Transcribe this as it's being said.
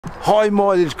High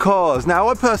mileage cars. Now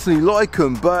I personally like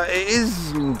them, but it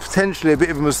is potentially a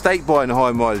bit of a mistake buying a high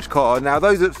mileage car. Now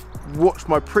those that watched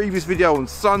my previous video on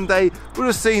Sunday would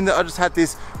have seen that I just had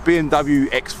this BMW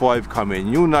X5 come in.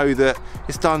 You'll know that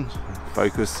it's done,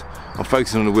 focus, I'm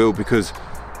focusing on the wheel because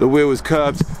the wheel is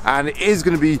curved and it is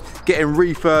going to be getting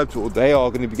refurbed, or they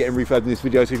are going to be getting refurbed in this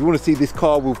video. So if you want to see this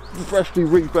car with freshly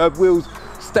refurbed wheels,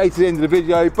 stay to the end of the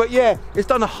video. But yeah, it's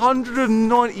done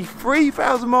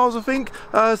 193,000 miles, I think.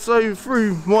 So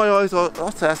through my eyes, I'd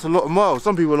say that's a lot of miles.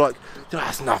 Some people are like,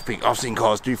 that's nothing. I've seen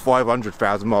cars do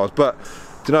 500,000 miles. But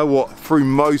do you know what? Through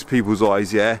most people's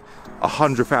eyes, yeah,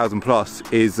 100,000 plus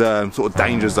is sort of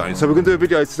danger zone. So we're going to do a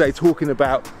video today talking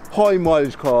about high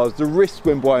mileage cars, the risks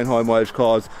when buying high mileage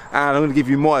cars, and I'm going to give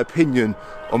you my opinion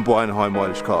on buying a high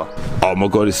mileage car. Oh my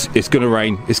god, it's gonna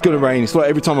rain. It's gonna rain. It's like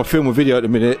every time I film a video at the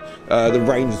minute, the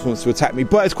rain just wants to attack me.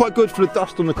 But it's quite good for the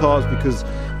dust on the cars because,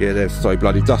 yeah, they're so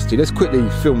bloody dusty. Let's quickly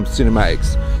film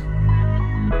cinematics.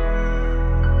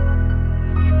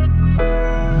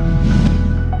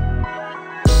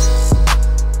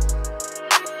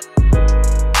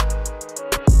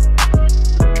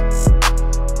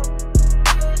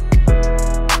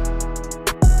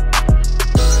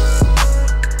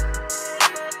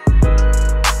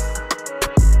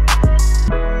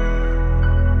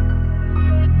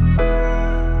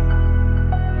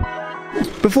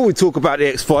 Before we talk about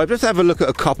the X5, let's have a look at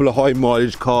a couple of high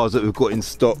mileage cars that we've got in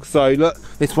stock. So look,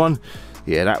 this one,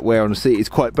 yeah, that wear on the seat is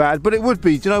quite bad, but it would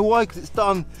be. Do you know why? Because it's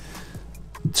done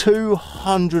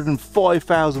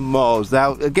 205,000 miles.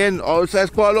 Now, again, I would say that's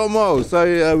quite a lot of miles.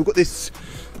 So we've got this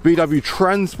VW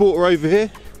Transporter over here.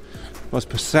 Nice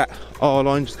Passat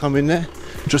R-Line just come in there,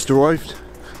 just arrived.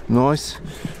 Nice.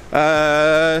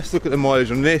 Let's look at the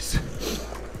mileage on this.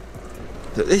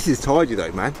 This is tidy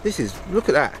though, man. This is, look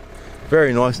at that.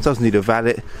 Very nice, does need a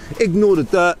valet. Ignore the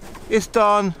dirt, it's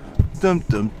done. Dum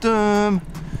dum dum.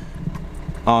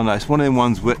 Oh no, it's one of them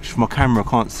ones which my camera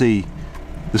can't see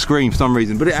the screen for some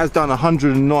reason, but it has done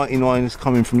 199, it's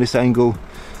coming from this angle.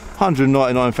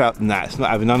 199,000, nah, it's not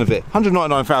having none of it.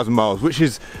 199,000 miles, which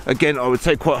is, again, I would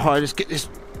say quite high. Let's get this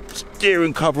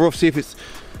steering cover off, see if it's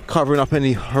covering up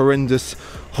any horrendous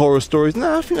horror stories.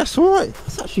 No, I think that's all right.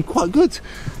 That's actually quite good.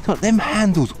 It's like them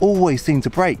handles always seem to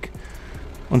break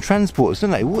on transporters, don't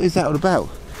they? What is that all about?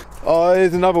 Oh,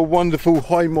 here's another wonderful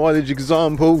high mileage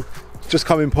example. Just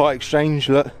come in part exchange,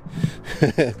 look.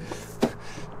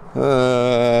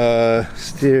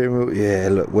 Steering wheel, yeah,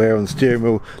 look, wear on steering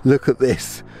wheel. Look at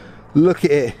this, look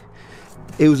at it.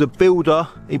 It was a builder,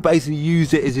 he basically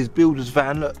used it as his builder's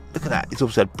van. Look at that, it's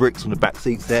obviously had bricks on the back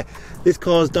seats there. This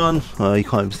car's done, oh, you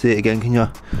can't even see it again, can you?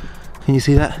 Can you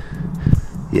see that?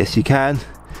 Yes, you can.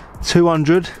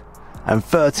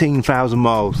 213,000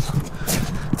 miles.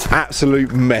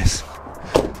 Absolute mess.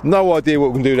 No idea what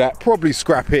we can do with that. Probably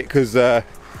scrap it because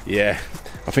yeah,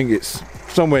 I think it's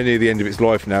somewhere near the end of its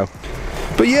life now.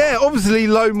 But yeah, obviously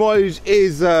low mileage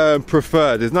is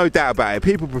preferred. There's no doubt about it.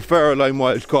 People prefer a low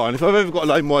mileage car, and if I've ever got a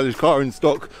low mileage car in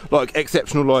stock, like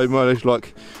exceptional low mileage,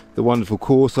 like the wonderful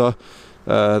Corsa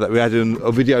that we had in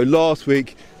a video last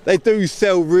week, they do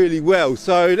sell really well.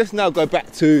 So let's now go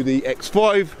back to the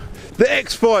X5. The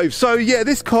X5, so yeah,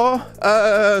 this car, like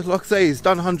I say, it's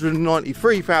done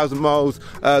 193,000 miles.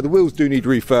 The wheels do need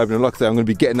refurbing, and like I say, I'm going to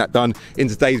be getting that done in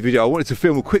today's video. I wanted to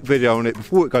film a quick video on it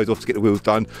before it goes off to get the wheels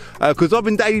done, because I've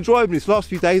been daily driving this. Last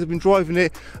few days I've been driving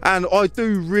it, and I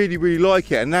do really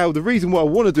like it. And now the reason why I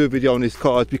want to do a video on this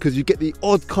car is because you get the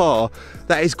odd car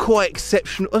that is quite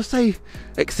exceptional. I say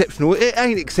exceptional, it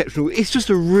ain't exceptional, it's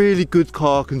just a really good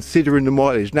car considering the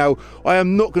mileage. Now, I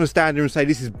am not going to stand here and say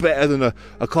this is better than a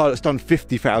car that's done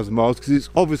 50,000 miles, because it's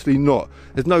obviously not.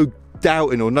 There's no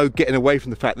doubting or no getting away from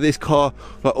the fact that this car,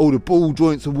 like, all the ball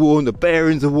joints are worn, the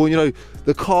bearings are worn, you know,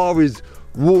 the car is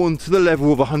worn to the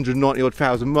level of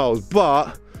 190,000 miles,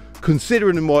 but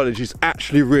considering the mileage, it's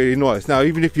actually really nice. Now,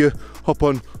 even if you hop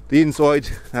on the inside,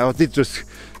 now I did just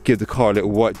give the car a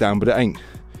little wipe down, but it ain't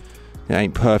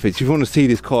perfect. If you want to see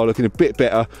this car looking a bit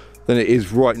better than it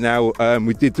is right now,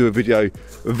 we did do a video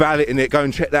valeting it. Go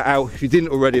and check that out if you didn't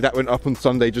already. That went up on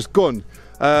Sunday, just gone.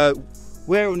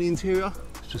 Wear on the interior,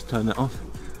 let's just turn that off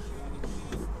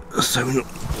so we're not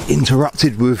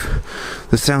interrupted with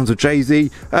the sounds of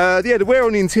Jay-Z. Yeah, the wear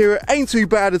on the interior ain't too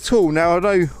bad at all. Now, I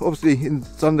know obviously in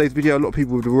Sunday's video a lot of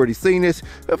people would have already seen this,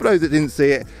 but for those that didn't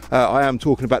see it, I am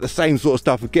talking about the same sort of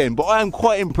stuff again. But I am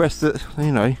quite impressed that,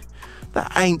 you know,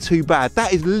 that ain't too bad.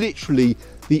 That is literally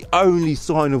the only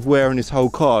sign of wear on this whole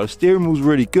car. The steering wheel's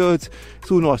really good,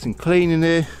 it's all nice and clean in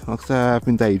here. Like I say, I've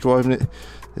been daily driving it.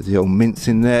 There's the old mints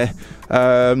in there.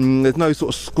 There's no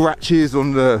sort of scratches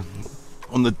on the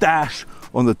dash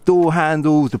on the door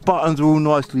handles. The buttons are all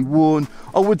nicely worn.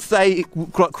 I would say,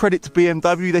 like, credit to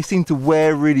BMW, they seem to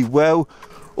wear really well.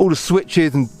 All the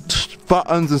switches and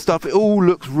buttons and stuff, it all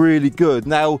looks really good.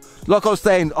 Now, like I was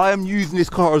saying, I am using this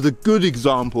car as a good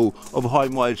example of a high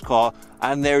mileage car,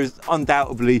 and there is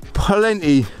undoubtedly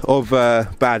plenty of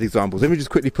bad examples. Let me just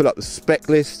quickly pull up the spec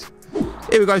list.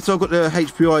 Here we go. So I've got the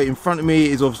HPI in front of me.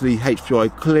 It is obviously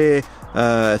HPI clear.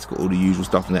 It's got all the usual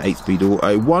stuff in the 8-speed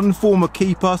auto. One former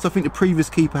keeper, so I think the previous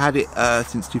keeper had it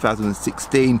since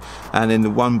 2016, and then the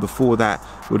one before that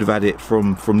would have had it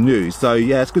from new. So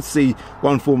yeah, it's good to see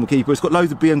one former keeper. It's got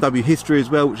loads of BMW history as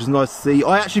well, which is nice to see.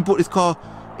 I actually bought this car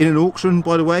in an auction,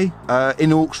 by the way.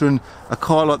 In auction, a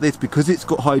car like this, because it's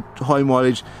got high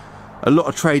mileage, a lot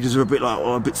of traders are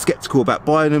a bit skeptical about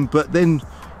buying them, but then,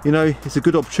 you know, it's a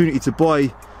good opportunity to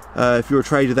buy if you're a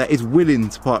trader that is willing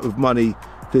to part with money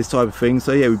for this type of thing.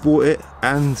 So yeah, we bought it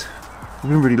and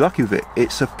we've been really lucky with it.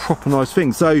 It's a proper nice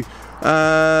thing. So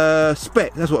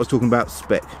spec, that's what I was talking about,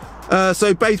 spec.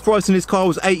 So base price in this car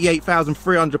was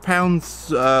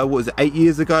 £88,300, what was it, 8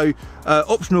 years ago.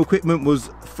 Optional equipment was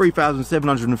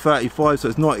 £3,735, so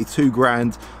it's 92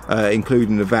 grand,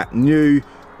 including the VAT new.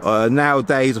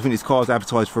 Nowadays, I think this car is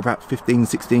advertised for about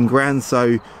 15-16 grand,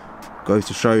 so goes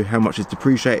to show how much it's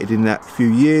depreciated in that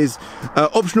few years.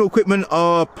 Optional equipment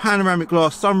are panoramic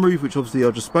glass sunroof, which obviously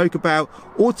I just spoke about,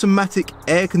 automatic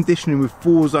air conditioning with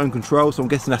 4-zone control, so I'm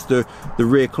guessing that's the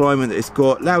rear climate that it's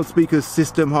got, loudspeaker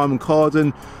system, Harman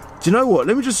Kardon. Do you know what,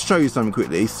 let me just show you something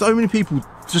quickly. So many people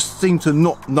just seem to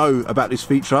not know about this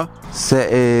feature.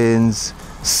 Settings,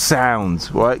 sound,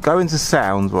 right, go into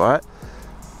sound, right,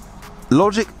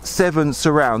 Logic 7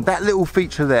 surround, that little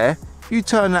feature there, if you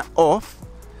turn that off,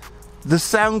 the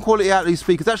sound quality out of these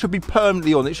speakers, that should be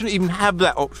permanently on. It shouldn't even have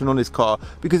that option on this car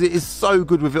because it is so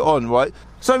good with it on, right?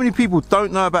 So many people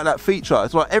don't know about that feature.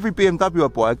 It's like every BMW I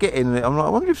buy, I get in it, I'm like, I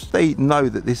wonder if they know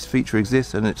that this feature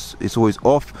exists and it's always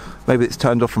off. Maybe it's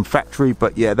turned off from factory,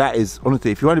 but yeah, that is,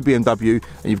 honestly, if you own a BMW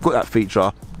and you've got that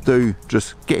feature, do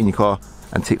just get in your car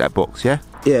and tick that box, yeah?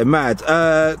 Yeah, mad.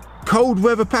 Cold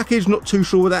weather package, not too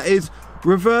sure what that is.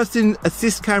 Reversing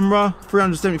assist camera,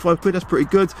 375 quid, that's pretty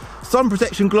good. Sun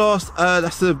protection glass,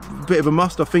 that's a bit of a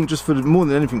must, I think, just for more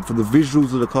than anything for the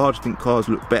visuals of the car. I just think cars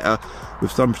look better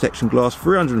with sun protection glass,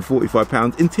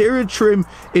 £345. Interior trim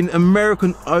in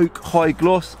American oak high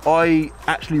gloss. I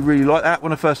actually really like that.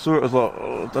 When I first saw it, I was like,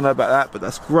 oh, I don't know about that, but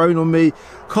that's grown on me.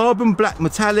 Carbon black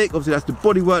metallic, obviously that's the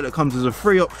bodywork that comes as a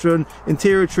free option.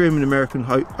 Interior trim in American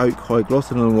oak high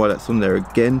gloss, I don't know why that's on there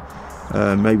again.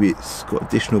 Maybe it's got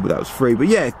additional, but that was free. But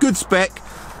yeah, good spec,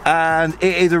 and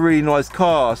it is a really nice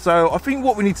car. So I think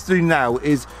what we need to do now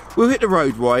is we'll hit the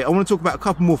road, right? I want to talk about a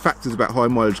couple more factors about high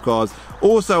mileage cars,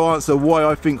 also answer why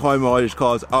I think high mileage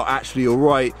cars are actually all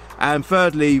right, and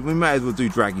thirdly, we may as well do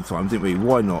draggy time, didn't we?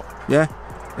 Why not? Yeah,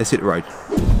 let's hit the road.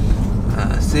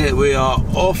 That's it, we are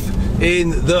off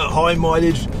in the high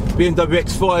mileage BMW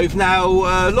X5. Now,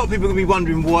 a lot of people are going to be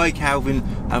wondering why, Calvin,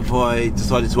 have I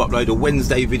decided to upload a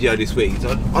Wednesday video this week.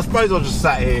 So I suppose I just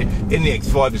sat here in the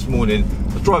X5 this morning,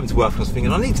 I was driving to work and I was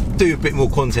thinking I need to do a bit more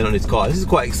content on this car. This is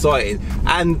quite exciting,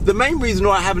 and the main reason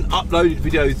why I haven't uploaded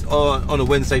videos on a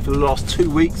Wednesday for the last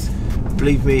 2 weeks,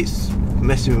 believe me, it's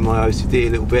messing with my OCD a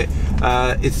little bit.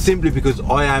 It's simply because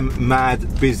I am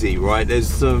mad busy, right? There's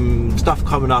some stuff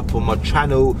coming up on my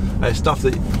channel, stuff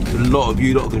that a lot of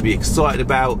you lot are going to be excited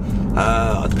about.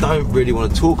 I don't really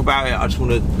want to talk about it. I just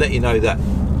want to let you know that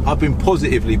I've been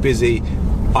positively busy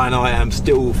and I am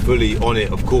still fully on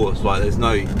it, of course. Like, there's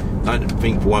no, don't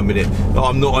think for 1 minute that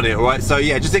I'm not on it, all right? So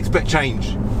yeah, just expect change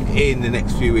in the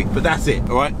next few weeks, but that's it,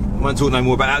 all right? I won't talk no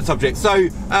more about that subject. So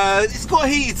it's got a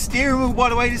heated steering wheel, by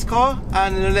the way, this car,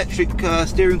 and an electric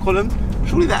steering column.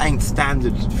 Surely that ain't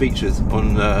standard features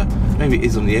on, maybe it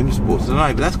is on the M Sports, I don't know,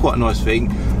 but that's quite a nice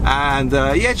thing. And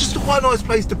yeah, just quite a nice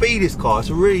place to be, this car. It's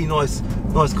a really nice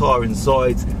car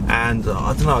inside, and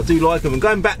I don't know, I do like them. And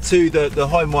going back to the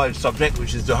high mileage subject,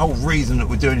 which is the whole reason that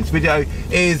we're doing this video,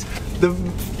 is the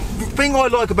thing I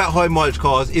like about high mileage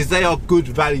cars is they are good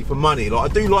value for money.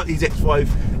 Like, I do like these X5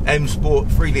 M Sport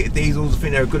 3-litre diesels. I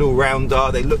think they're a good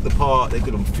all-rounder. They look the part, they're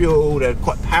good on fuel, they're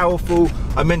quite powerful.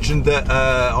 I mentioned that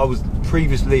I was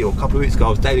previously, or a couple of weeks ago, I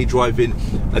was daily driving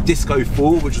a Disco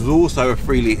 4, which was also a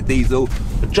 3-litre diesel.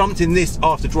 I jumped in this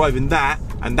after driving that,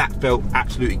 and that felt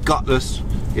absolutely gutless,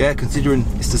 yeah, considering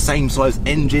it's the same size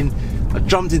engine. I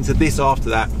jumped into this after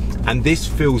that, and this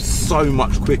feels so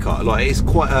much quicker. Like, it's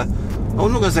quite a,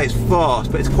 I'm not going to say it's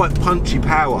fast, but it's quite punchy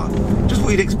power. Just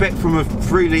what you'd expect from a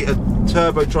 3-litre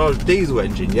turbocharged diesel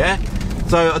engine, yeah?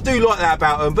 So I do like that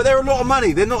about them, but they're a lot of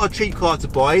money. They're not a cheap car to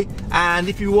buy, and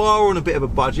if you are on a bit of a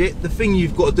budget, the thing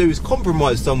you've got to do is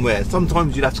compromise somewhere.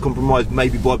 Sometimes you'd have to compromise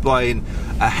maybe by buying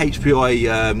a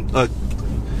HPI,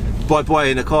 by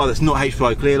buying a car that's not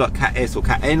HPI clear, like Cat S or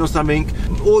Cat N or something,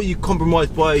 or you compromise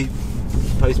by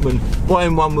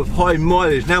buying one with high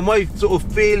mileage. Now my sort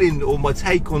of feeling, or my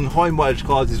take on high mileage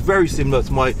cars is very similar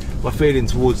to my feeling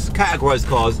towards categorized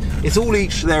cars. It's all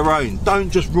each their own.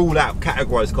 Don't just rule out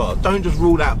categorized cars, don't just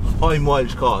rule out high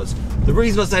mileage cars. The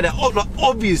reason I say that,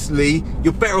 obviously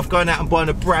you're better off going out and buying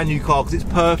a brand new car because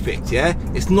it's perfect, yeah?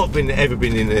 It's not ever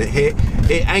been in a hit,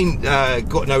 it ain't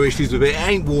got no issues with it, it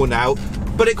ain't worn out,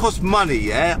 but it costs money,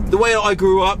 yeah? The way I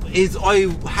grew up is I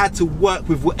had to work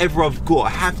with whatever I've got. I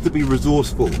have to be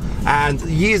resourceful. And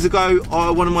years ago,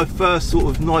 one of my first sort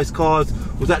of nice cars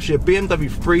was actually a BMW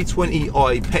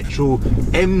 320i petrol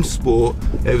M Sport.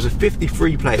 It was a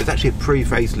 53 plate, it was actually a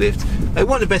pre-facelift. It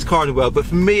wasn't the best car in the world, but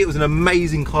for me it was an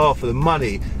amazing car for the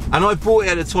money. And I bought it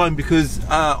at the time because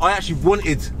I actually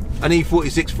wanted an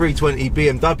E46 320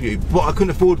 BMW, but I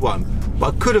couldn't afford one.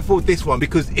 But I could afford this one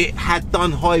because it had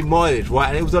done high mileage, right?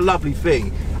 And it was a lovely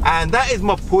thing. And that is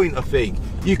my point, I think.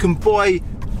 You can buy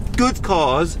good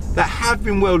cars that have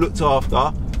been well looked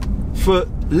after for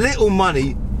little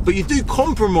money, but you do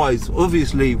compromise,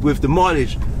 obviously, with the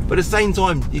mileage. But at the same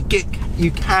time, you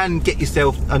can get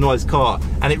yourself a nice car.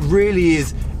 And it really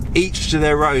is each to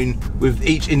their own with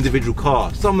each individual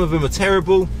car. Some of them are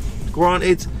terrible,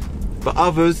 granted, but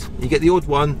others, you get the odd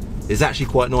one, is actually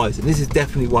quite nice, and this is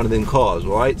definitely one of them cars,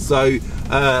 right? So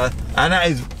and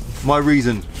that is my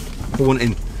reason for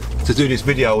wanting to do this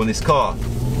video on this car.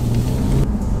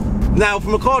 Now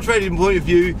from a car trading point of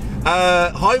view,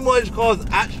 high mileage cars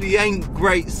actually ain't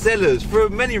great sellers for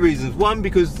many reasons. One,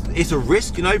 because it's a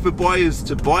risk, you know, for buyers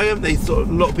to buy them. A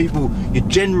lot of people, your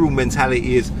general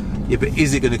mentality is, yeah, but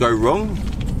is it going to go wrong?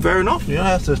 Fair enough, you know,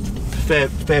 that's a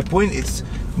fair point. It's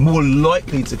more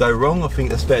likely to go wrong, I think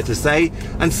that's fair to say.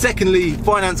 And secondly,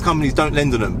 finance companies don't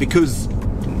lend on them because,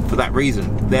 for that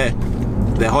reason, they're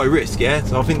high risk, yeah?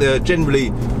 So I think that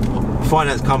generally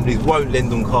finance companies won't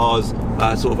lend on cars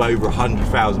sort of over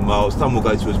 100,000 miles. Some will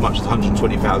go to as much as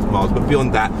 120,000 miles, but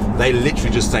beyond that, they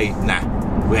literally just say, nah,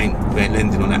 we ain't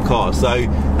lending on that car. So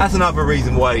that's another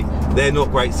reason why they're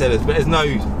not great sellers, but there's no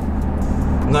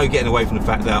getting away from the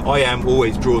fact that I am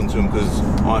always drawn to them because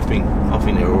I think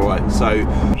they're alright. So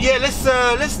yeah, let's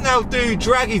now do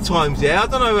draggy times. Yeah, I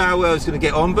don't know how well it's going to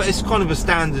get on, but it's kind of a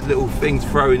standard little thing to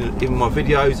throw in my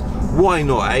videos. Why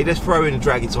not, eh? Let's throw in a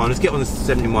draggy time. Let's get on the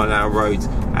 70-mile-an-hour road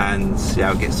and see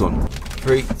how it gets on.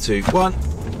 3, 2, 1.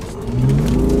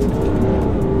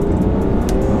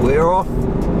 We're off.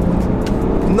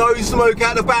 No smoke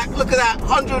out the back. Look at that,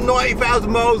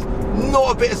 190,000 miles.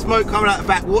 Not a bit of smoke coming out the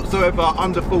back whatsoever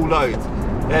under full load.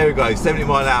 There we go, 70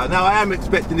 mile an hour. Now I am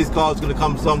expecting this car's going to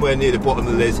come somewhere near the bottom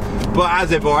of the list, but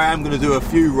as ever I am going to do a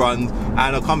few runs,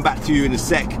 and I'll come back to you in a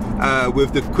sec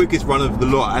with the quickest run of the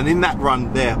lot. And in that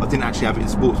run there, I didn't actually have it in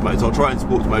sports mode, so I'll try it in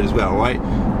sports mode as well, alright?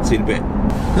 See you in a bit.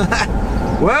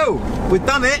 Well, we've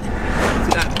done it.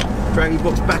 See that draggy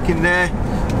box back in there.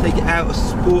 Take it out of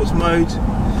sports mode.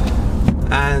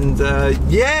 And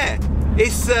yeah.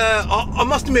 It's, I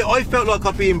must admit, I felt like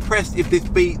I'd be impressed if this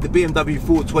beat the BMW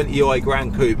 420i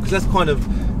Grand Coupe, because that's kind of,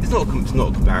 it's not a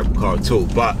comparable car at all,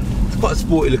 but it's quite a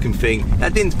sporty looking thing.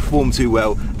 That didn't perform too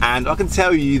well, and I can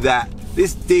tell you that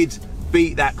this did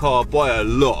beat that car by a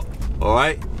lot,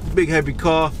 alright? Big heavy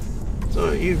car,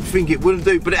 so you'd think it wouldn't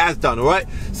do, but it has done, alright?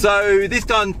 So this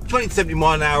done 20 to 70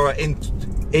 mile an hour in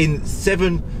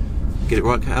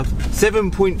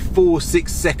 7.46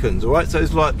 seconds, alright? So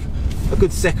it's like a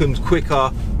good second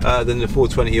quicker than the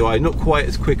 420i, not quite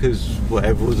as quick as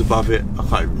whatever was above it. I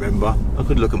can't remember. I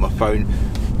could look at my phone,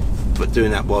 but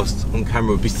doing that whilst on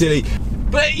camera would be silly.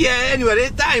 But yeah, anyway,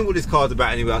 that ain't what this car's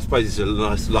about anyway. I suppose it's a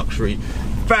nice luxury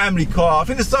family car. I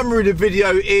think the summary of the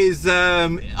video is,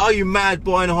 are you mad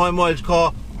buying a high mileage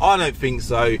car? I don't think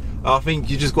so. I think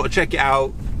you just got to check it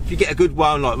out. If you get a good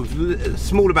one, like with a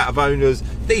small amount of owners,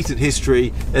 decent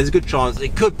history, there's a good chance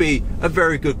it could be a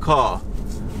very good car.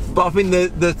 But I think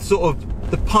the sort of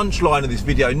the punchline of this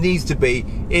video needs to be,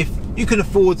 if you can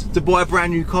afford to buy a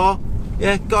brand new car,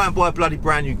 yeah, go out and buy a bloody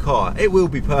brand new car. It will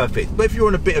be perfect. But if you're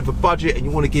on a bit of a budget and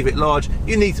you want to give it large,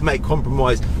 you need to make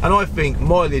compromise. And I think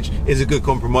mileage is a good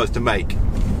compromise to make.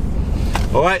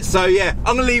 All right, so yeah,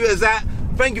 I'm gonna leave it as that.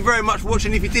 thank you very much for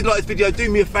watching. If you did like this video, do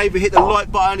me a favour, hit the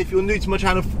like button. If you're new to my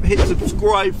channel, hit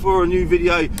subscribe for a new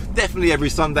video, definitely every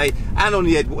Sunday, and on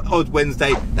the odd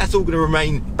Wednesday. That's all going to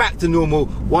remain back to normal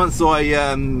once I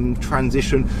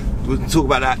transition. We'll talk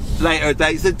about that later a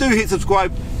day. So do hit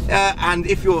subscribe, and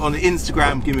if you're on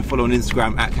Instagram, give me a follow on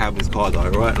Instagram at Calvin's Car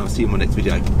Diary, alright? And I'll see you in my next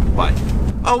video. Bye.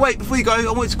 Oh wait, before you go,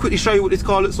 I wanted to quickly show you what this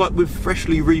car looks like with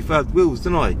freshly refurbed wheels,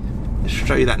 didn't I? Let's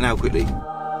show you that now quickly.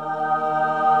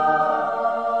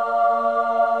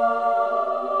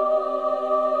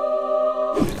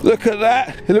 Look at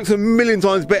that, it looks a million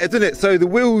times better, doesn't it? So the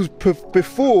wheels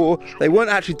before, they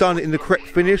weren't actually done in the correct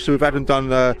finish, so we've had them done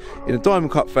in a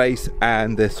diamond cut face,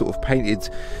 and they're sort of painted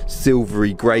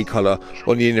silvery grey colour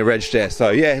on the inner edge there.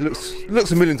 So yeah, it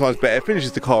looks a million times better, it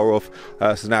finishes the car off,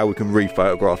 so now we can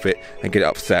re-photograph it and get it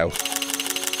up for sale.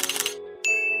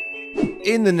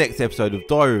 In the next episode of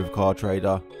Diary of a Car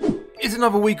Trader, it's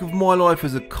another week of my life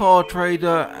as a car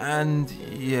trader, and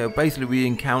yeah, basically we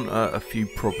encounter a few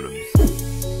problems.